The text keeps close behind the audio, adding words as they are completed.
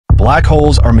Black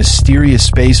holes are mysterious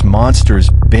space monsters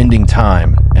bending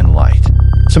time and light.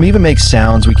 Some even make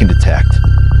sounds we can detect.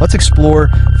 Let's explore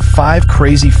 5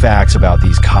 crazy facts about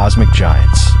these cosmic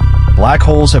giants. Black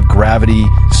holes have gravity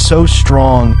so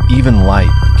strong even light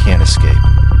can't escape.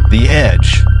 The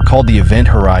edge, called the event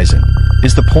horizon,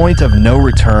 is the point of no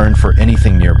return for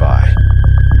anything nearby.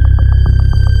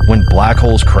 When black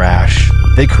holes crash,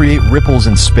 they create ripples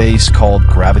in space called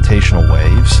gravitational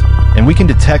waves, and we can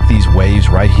detect these waves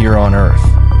right here on Earth.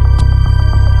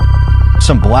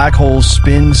 Some black holes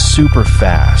spin super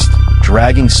fast,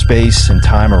 dragging space and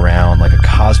time around like a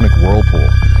cosmic whirlpool,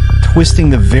 twisting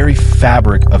the very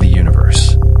fabric of the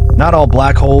universe. Not all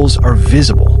black holes are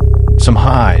visible. Some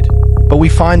hide, but we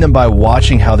find them by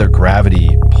watching how their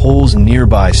gravity pulls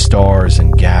nearby stars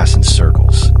and gas in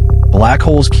circles. Black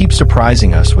holes keep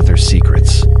surprising us with their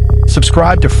secrets.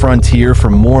 Subscribe to Frontier for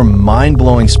more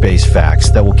mind-blowing space facts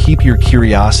that will keep your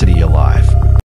curiosity alive.